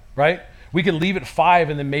 right? We could leave at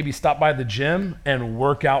 5 and then maybe stop by the gym and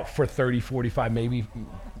work out for 30, 45, maybe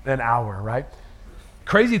an hour, right?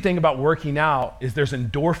 Crazy thing about working out is there's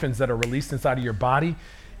endorphins that are released inside of your body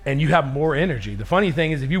and you have more energy. The funny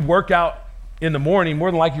thing is if you work out in the morning,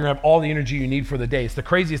 more than likely you're gonna have all the energy you need for the day. It's the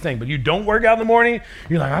craziest thing, but you don't work out in the morning,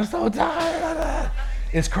 you're like, I'm so tired.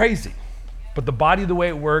 It's crazy. But the body, the way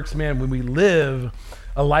it works, man, when we live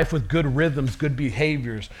a life with good rhythms, good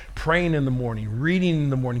behaviors, praying in the morning, reading in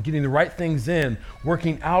the morning, getting the right things in,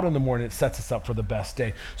 working out in the morning, it sets us up for the best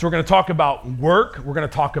day. So we're going to talk about work. We're going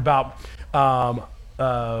to talk about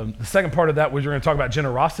the second part of that was we're going to talk about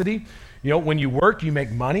generosity. When you work, you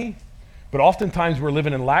make money, but oftentimes we're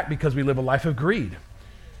living in lack because we live a life of greed,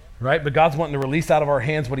 right? But God's wanting to release out of our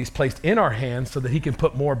hands what he's placed in our hands so that he can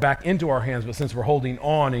put more back into our hands. But since we're holding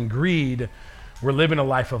on in greed, we're living a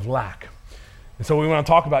life of lack. And so we want to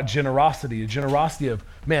talk about generosity, a generosity of,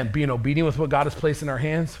 man, being obedient with what God has placed in our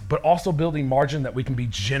hands, but also building margin that we can be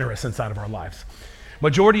generous inside of our lives.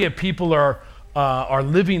 Majority of people are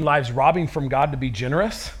living lives robbing from God to be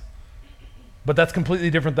generous, but that's completely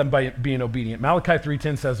different than by being obedient. Malachi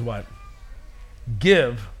 3:10 says what?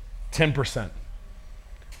 Give 10%.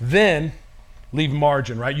 Then leave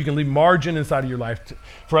margin, right? You can leave margin inside of your life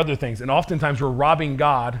for other things. And oftentimes we're robbing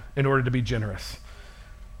God in order to be generous.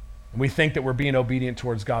 And we think that we're being obedient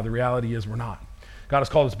towards God. The reality is we're not. God has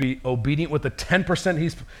called us to be obedient with the 10%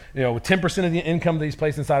 with 10% of the income that he's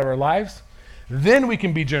placed inside of our lives. Then we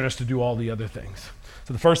can be generous to do all the other things.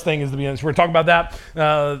 So the first thing is to be honest. We're going to talk about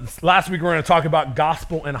that. Last week, we're going to talk about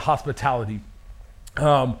gospel and hospitality.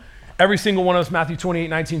 Every single one of us, Matthew 28,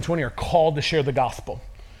 19, 20, are called to share the gospel.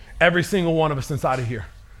 Every single one of us inside of here.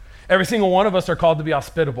 Every single one of us are called to be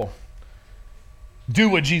hospitable. Do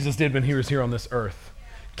what Jesus did when he was here on this earth.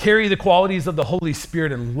 Carry the qualities of the Holy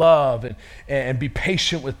Spirit and love and be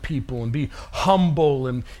patient with people and be humble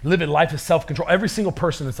and live a life of self-control. Every single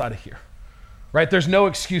person inside of here, right? There's no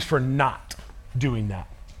excuse for not doing that.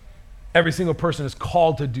 Every single person is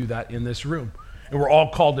called to do that in this room. And we're all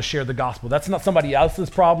called to share the gospel. That's not somebody else's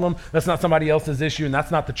problem. That's not somebody else's issue. And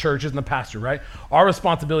that's not the churches and the pastor, right? Our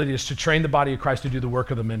responsibility is to train the body of Christ to do the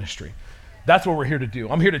work of the ministry. That's what we're here to do.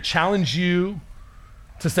 I'm here to challenge you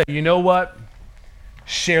to say, you know what?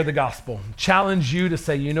 Share the gospel. Challenge you to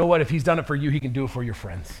say, you know what? If he's done it for you, he can do it for your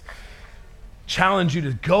friends. Challenge you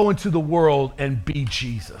to go into the world and be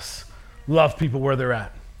Jesus. Love people where they're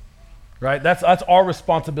at. Right? That's our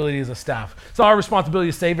responsibility as a staff. It's not our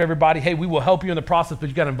responsibility to save everybody. Hey, we will help you in the process, but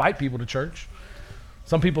you got to invite people to church.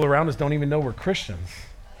 Some people around us don't even know we're Christians.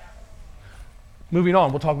 Moving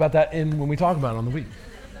on, we'll talk about that when we talk about it on the week.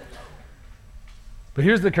 But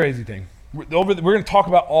here's the crazy thing. We're going to talk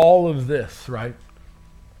about all of this, right?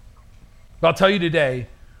 But I'll tell you today,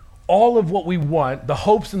 all of what we want, the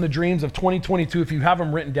hopes and the dreams of 2022, if you have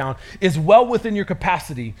them written down, is well within your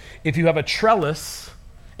capacity if you have a trellis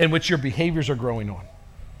in which your behaviors are growing on.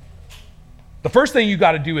 The first thing you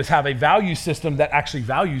got to do is have a value system that actually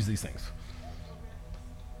values these things.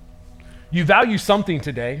 You value something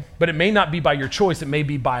today, but it may not be by your choice. It may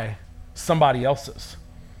be by somebody else's.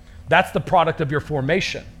 That's the product of your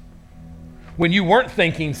formation. When you weren't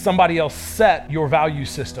thinking, somebody else set your value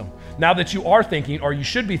system. Now that you are thinking, or you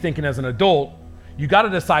should be thinking as an adult, you got to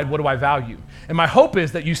decide, what do I value? And my hope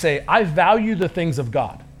is that you say, I value the things of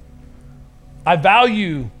God. I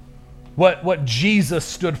value what Jesus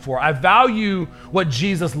stood for. I value what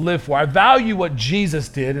Jesus lived for. I value what Jesus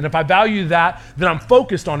did. And if I value that, then I'm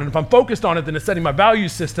focused on it. If I'm focused on it, then it's setting my value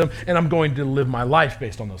system, and I'm going to live my life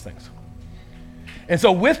based on those things. And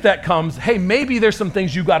so with that comes, hey, maybe there's some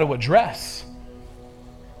things you got to address.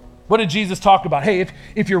 What did Jesus talk about? Hey,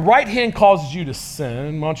 if your right hand causes you to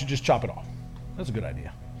sin, why don't you just chop it off? That's a good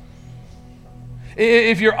idea.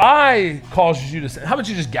 If your eye causes you to sin, how about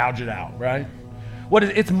you just gouge it out, right?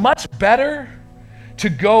 It's much better to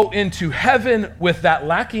go into heaven with that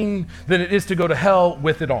lacking than it is to go to hell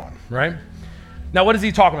with it on, right? Now, what is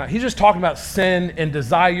he talking about? He's just talking about sin and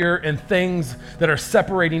desire and things that are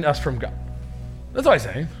separating us from God. That's all he's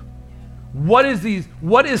saying. What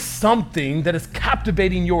is something that is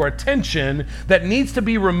captivating your attention that needs to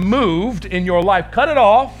be removed in your life? Cut it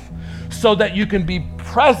off so that you can be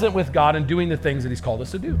present with God and doing the things that he's called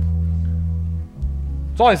us to do.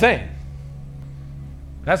 That's all he's saying.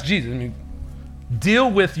 That's Jesus. I mean,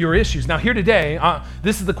 deal with your issues. Now here today,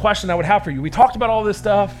 this is the question I would have for you. We talked about all this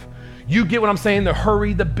stuff. You get what I'm saying, the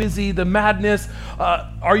hurry, the busy, the madness.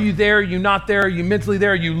 Are you there? Are you not there? Are you mentally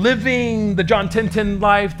there? Are you living the John 10:10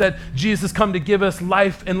 life that Jesus has come to give us,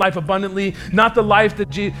 life and life abundantly? Not the life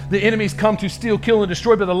that the enemies come to steal, kill, and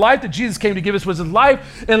destroy, but the life that Jesus came to give us was his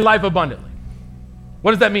life and life abundantly.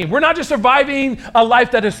 What does that mean? We're not just surviving a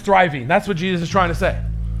life that is thriving. That's what Jesus is trying to say.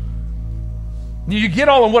 You get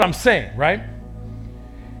all of what I'm saying, right?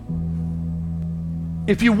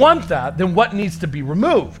 If you want that, then what needs to be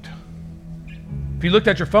removed? If you looked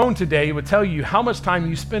at your phone today, it would tell you how much time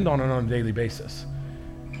you spend on it on a daily basis.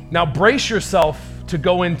 Now brace yourself to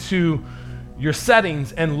go into your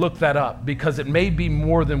settings and look that up, because it may be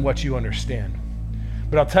more than what you understand.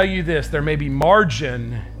 But I'll tell you this, there may be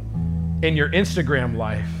margin in your Instagram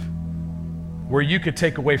life where you could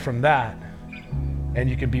take away from that and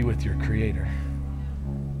you can be with your Creator.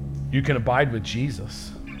 You can abide with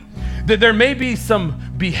Jesus. There may be some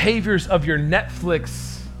behaviors of your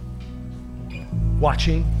Netflix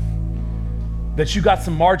watching that you got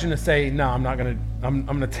some margin to say, no, I'm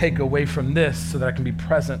gonna take away from this so that I can be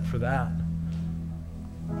present for that.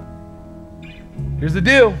 Here's the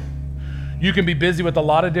deal. You can be busy with a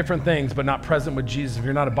lot of different things, but not present with Jesus. If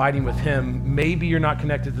you're not abiding with him, maybe you're not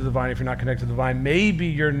connected to the vine. If you're not connected to the vine, maybe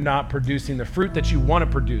you're not producing the fruit that you want to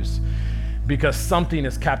produce because something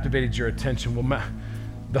has captivated your attention. Well,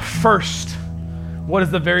 what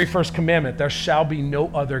is the very first commandment? There shall be no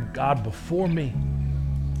other God before me.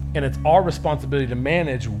 And it's our responsibility to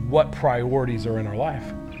manage what priorities are in our life.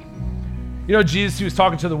 You know, Jesus, he was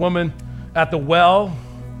talking to the woman at the well.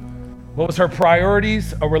 What was her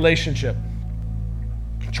priorities? A relationship.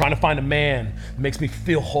 Trying to find a man that makes me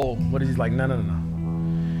feel whole. What is he like? No.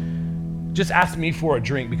 Just ask me for a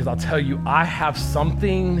drink, because I'll tell you, I have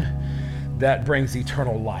something that brings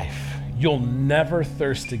eternal life. You'll never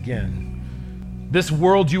thirst again. This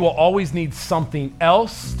world, you will always need something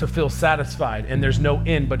else to feel satisfied, and there's no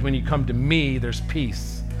end, but when you come to me, there's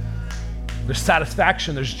peace. There's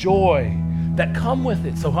satisfaction, there's joy that come with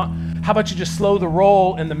it. So how about you just slow the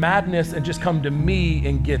roll and the madness and just come to me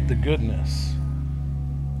and get the goodness?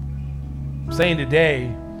 I'm saying today,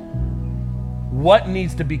 what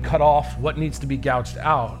needs to be cut off, what needs to be gouged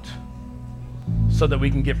out so that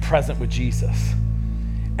we can get present with Jesus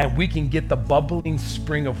and we can get the bubbling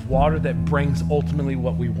spring of water that brings ultimately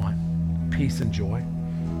what we want, peace and joy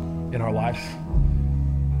in our lives.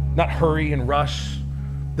 Not hurry and rush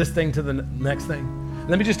this thing to the next thing.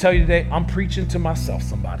 Let me just tell you today, I'm preaching to myself,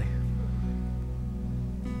 somebody.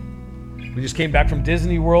 We just came back from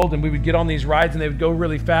Disney World, and we would get on these rides and they would go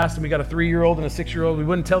really fast, and we got a 3-year-old and a 6-year-old. We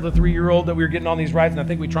wouldn't tell the 3-year-old that we were getting on these rides, and I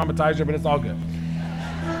think we traumatized her, but it's all good.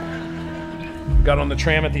 We got on the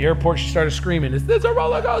tram at the airport, she started screaming, "Is this a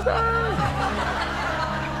roller coaster?"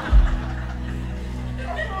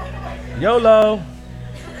 YOLO.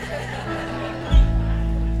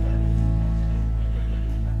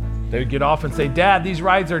 They would get off and say, "Dad, these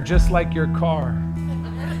rides are just like your car."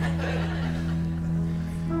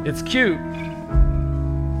 It's cute,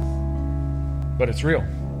 but it's real.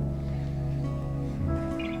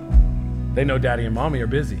 They know daddy and mommy are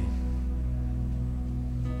busy.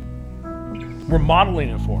 We're modeling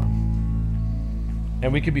it for them.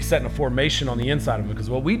 And we could be setting a formation on the inside of them, because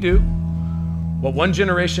what we do, what one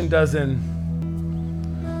generation does in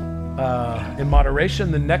in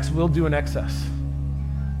moderation, then next we'll do in excess.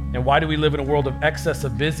 And why do we live in a world of excess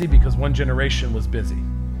of busy? Because one generation was busy.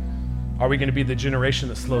 Are we going to be the generation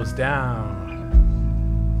that slows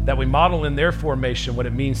down? That we model in their formation what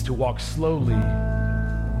it means to walk slowly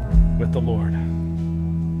with the Lord.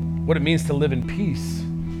 What it means to live in peace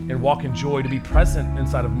and walk in joy, to be present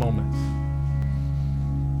inside of moments.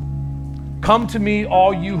 Come to me,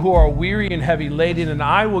 all you who are weary and heavy laden, and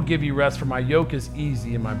I will give you rest, for my yoke is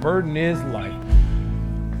easy and my burden is light.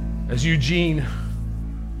 As Eugene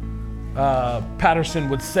Patterson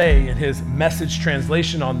would say in his Message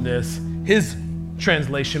translation on this, his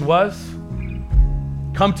translation was,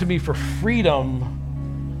 come to me for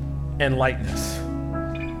freedom and lightness.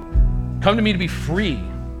 Come to me to be free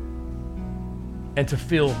and to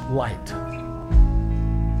feel light.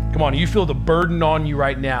 Come on, you feel the burden on you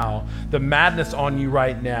right now, the madness on you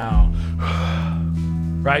right now,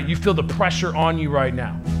 right? You feel the pressure on you right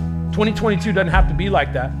now. 2022 doesn't have to be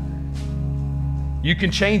like that. You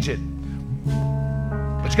can change it.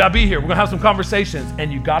 But you gotta be here. We're gonna have some conversations,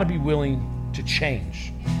 and you gotta be willing to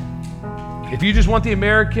change. If you just want the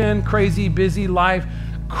American, crazy, busy life,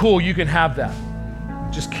 cool, you can have that.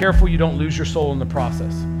 Just careful you don't lose your soul in the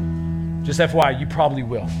process. Just FYI, you probably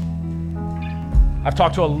will. I've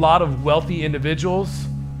talked to a lot of wealthy individuals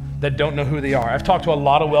that don't know who they are. I've talked to a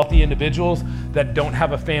lot of wealthy individuals that don't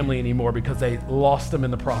have a family anymore because they lost them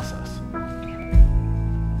in the process.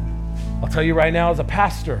 I'll tell you right now, as a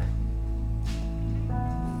pastor,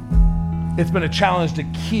 it's been a challenge to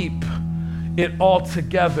keep it all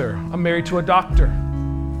together. I'm married to a doctor.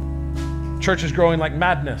 Church is growing like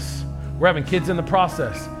madness. We're having kids in the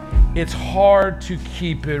process. It's hard to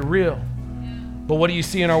keep it real. But what do you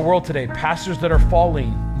see in our world today? Pastors that are falling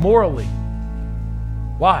morally.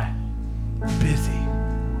 Why? Busy.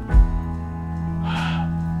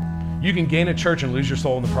 You can gain a church and lose your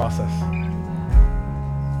soul in the process.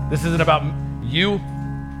 This isn't about you,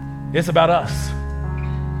 it's about us.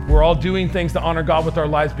 We're all doing things to honor God with our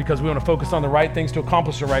lives because we want to focus on the right things to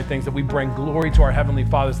accomplish the right things, that we bring glory to our Heavenly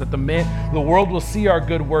Father, so that the world will see our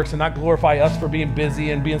good works and not glorify us for being busy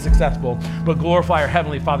and being successful, but glorify our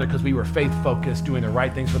Heavenly Father because we were faith-focused, doing the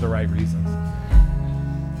right things for the right reasons. So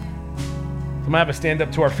I'm going to have to stand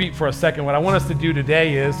up to our feet for a second. What I want us to do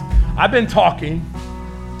today is, I've been talking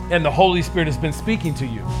and the Holy Spirit has been speaking to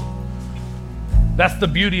you. That's the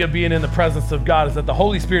beauty of being in the presence of God, is that the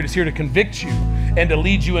Holy Spirit is here to convict you and to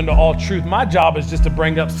lead you into all truth. My job is just to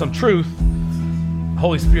bring up some truth. The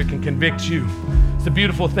Holy Spirit can convict you. It's a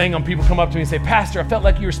beautiful thing when people come up to me and say, Pastor, I felt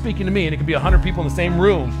like you were speaking to me. And it could be 100 people in the same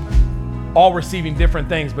room, all receiving different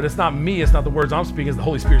things. But it's not me, it's not the words I'm speaking, it's the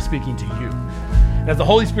Holy Spirit speaking to you. And as the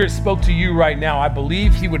Holy Spirit spoke to you right now, I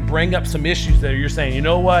believe he would bring up some issues that you're saying, you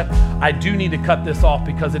know what? I do need to cut this off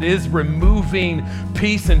because it is removing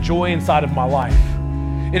peace and joy inside of my life.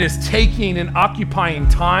 It is taking and occupying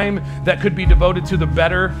time that could be devoted to the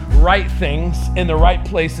better, right things in the right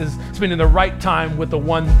places, spending the right time with the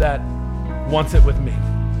one that wants it with me.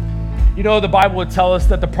 You know, the Bible would tell us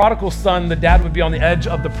that the prodigal son, the dad would be on the edge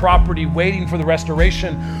of the property waiting for the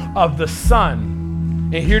restoration of the son.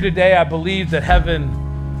 And here today, I believe that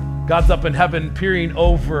heaven, God's up in heaven, peering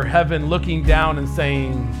over heaven, looking down and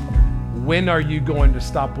saying, when are you going to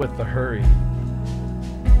stop with the hurry?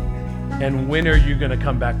 And when are you going to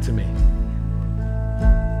come back to me?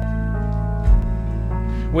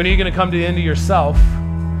 When are you going to come to the end of yourself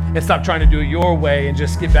and stop trying to do it your way and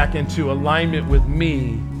just get back into alignment with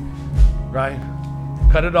me, right?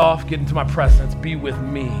 Cut it off, get into my presence, be with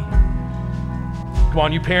me. Come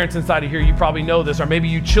on, you parents inside of here, you probably know this, or maybe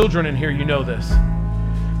you children in here, you know this.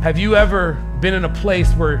 Have you ever been in a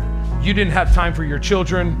place where you didn't have time for your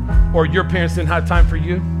children or your parents didn't have time for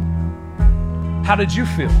you? How did you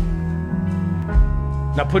feel?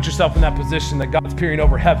 Now put yourself in that position that God's peering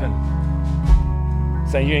over heaven,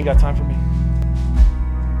 saying, you ain't got time for me.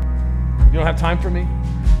 You don't have time for me?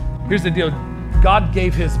 Here's the deal. God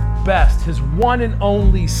gave his best, his one and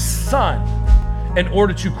only son, in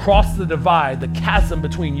order to cross the divide, the chasm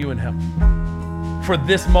between you and him. For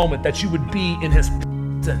this moment, that you would be in his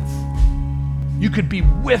presence. You could be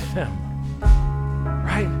with him,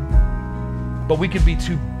 right? But we could be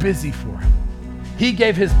too busy for him. He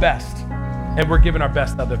gave his best. And we're giving our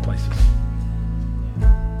best other places.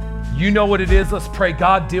 You know what it is. Let's pray.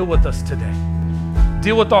 God, deal with us today.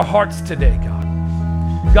 Deal with our hearts today, God.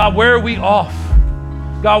 God, where are we off?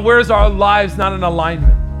 God, where's our lives not in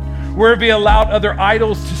alignment? Where have we allowed other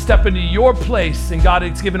idols to step into your place? And God,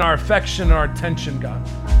 it's given our affection and our attention, God.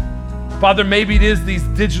 Father, maybe it is these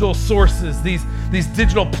digital sources, these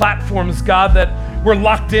digital platforms, God, that we're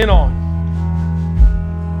locked in on.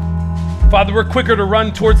 Father, we're quicker to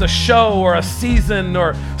run towards a show or a season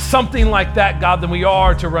or something like that, God, than we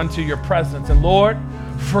are to run to your presence. And Lord,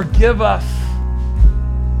 forgive us.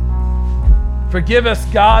 Forgive us,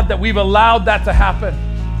 God, that we've allowed that to happen.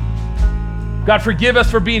 God, forgive us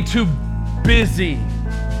for being too busy.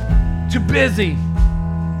 Too busy.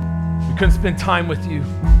 We couldn't spend time with you.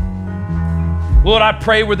 Lord, I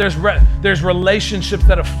pray where there's relationships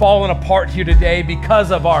that have fallen apart here today because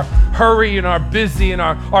of our hurry and our busy and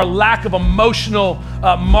our lack of emotional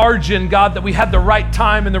margin, God, that we had the right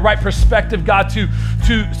time and the right perspective, God,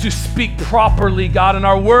 to speak properly, God, and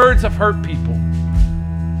our words have hurt people.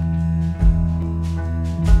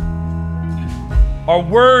 Our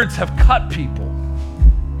words have cut people.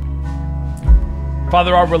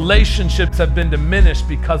 Father, our relationships have been diminished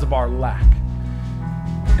because of our lack.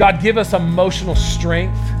 God, give us emotional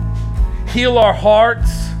strength. Heal our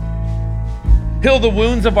hearts. Heal the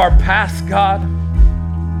wounds of our past, God.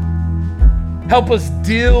 Help us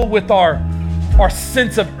deal with our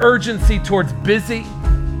sense of urgency towards busy.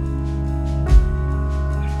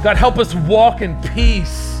 God, help us walk in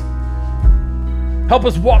peace. Help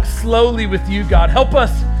us walk slowly with you, God. Help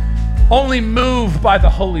us only move by the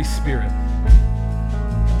Holy Spirit.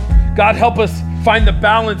 God, help us find the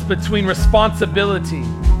balance between responsibility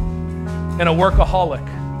and a workaholic.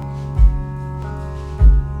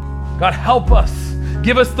 God, help us.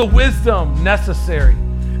 Give us the wisdom necessary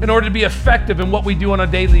in order to be effective in what we do on a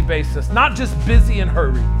daily basis. Not just busy and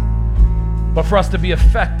hurry, but for us to be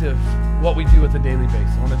effective in what we do on a daily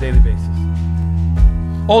basis.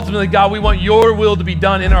 Ultimately, God, we want your will to be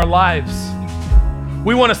done in our lives.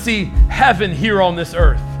 We want to see heaven here on this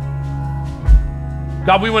earth.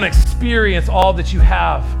 God, we want to experience all that you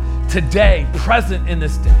have today, present in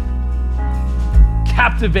this day.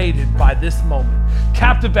 Captivated by this moment,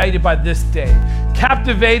 captivated by this day,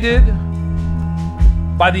 captivated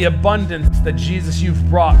by the abundance that Jesus you've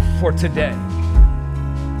brought for today.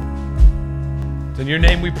 In your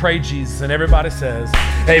name we pray, Jesus, and everybody says,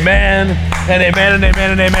 amen, and amen, and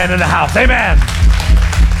amen, and amen in the house. Amen.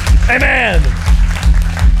 Amen.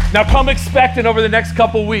 Now come expectant over the next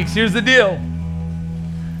couple weeks. Here's the deal.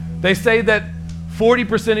 They say that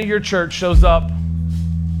 40% of your church shows up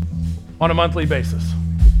on a monthly basis.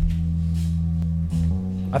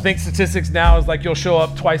 I think statistics now is like you'll show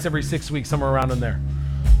up twice every 6 weeks, somewhere around in there.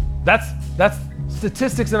 That's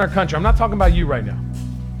statistics in our country. I'm not talking about you right now.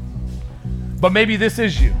 But maybe this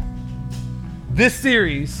is you. This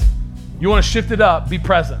series, you want to shift it up, be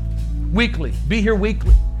present. Weekly, be here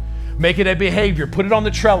weekly. Make it a behavior, put it on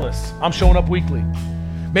the trellis. I'm showing up weekly.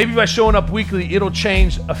 Maybe by showing up weekly, it'll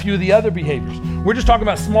change a few of the other behaviors. We're just talking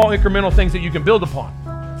about small incremental things that you can build upon.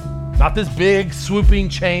 Not this big swooping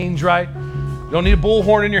change, right? You don't need a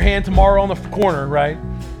bullhorn in your hand tomorrow on the corner, right?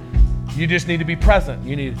 You just need to be present.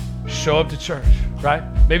 You need to show up to church, right?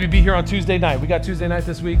 Maybe be here on Tuesday night. We got Tuesday night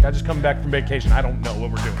this week. I just come back from vacation. I don't know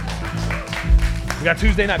what we're doing. We got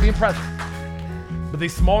Tuesday night, being present. But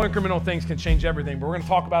these small incremental things can change everything. But we're going to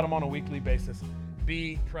talk about them on a weekly basis.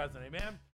 Be present, amen?